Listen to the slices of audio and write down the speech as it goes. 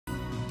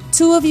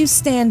Two of you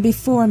stand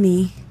before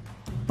me,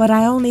 but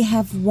I only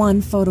have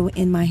one photo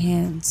in my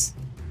hands.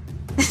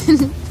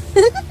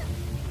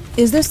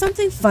 Is there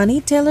something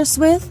funny, Taylor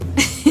Swift?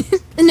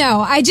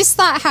 No, I just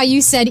thought how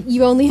you said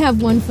you only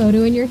have one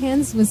photo in your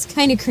hands was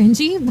kind of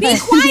cringy, but... Be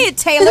quiet,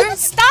 Taylor!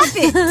 Stop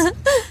it!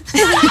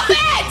 Stop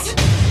it!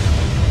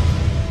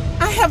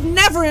 I have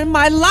never in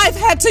my life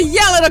had to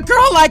yell at a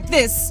girl like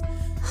this!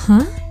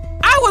 Huh?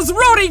 I was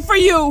rooting for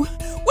you!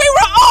 We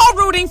were all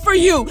rooting for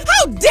you!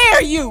 How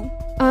dare you!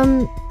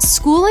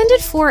 School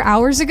ended 4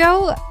 hours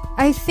ago.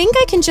 I think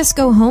I can just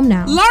go home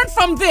now. Learn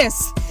from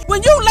this!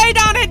 When you lay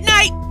down at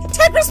night,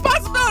 take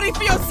responsibility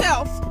for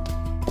yourself!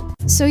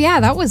 So yeah,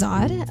 that was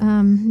odd.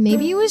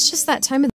 Maybe it was just that time of